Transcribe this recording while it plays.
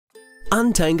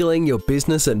Untangling your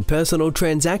business and personal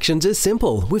transactions is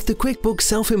simple with the QuickBooks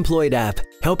Self-Employed app,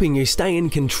 helping you stay in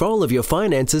control of your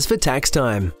finances for tax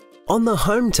time. On the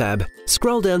Home tab,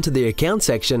 scroll down to the Account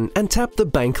section and tap the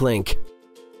bank link.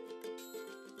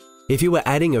 If you are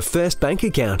adding a first bank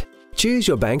account, choose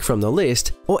your bank from the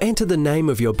list or enter the name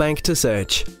of your bank to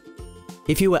search.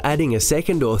 If you are adding a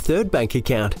second or third bank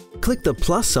account, click the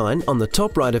plus sign on the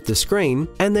top right of the screen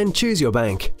and then choose your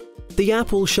bank. The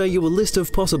app will show you a list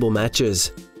of possible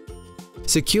matches.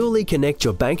 Securely connect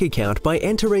your bank account by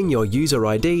entering your user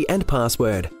ID and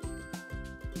password.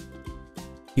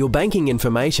 Your banking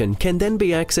information can then be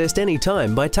accessed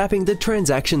anytime by tapping the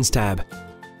Transactions tab.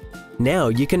 Now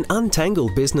you can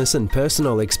untangle business and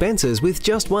personal expenses with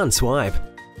just one swipe.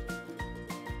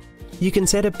 You can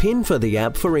set a PIN for the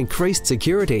app for increased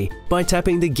security by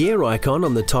tapping the gear icon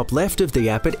on the top left of the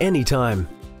app at any time.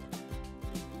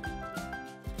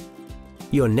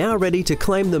 You're now ready to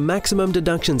claim the maximum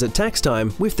deductions at tax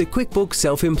time with the QuickBooks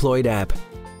Self-Employed app.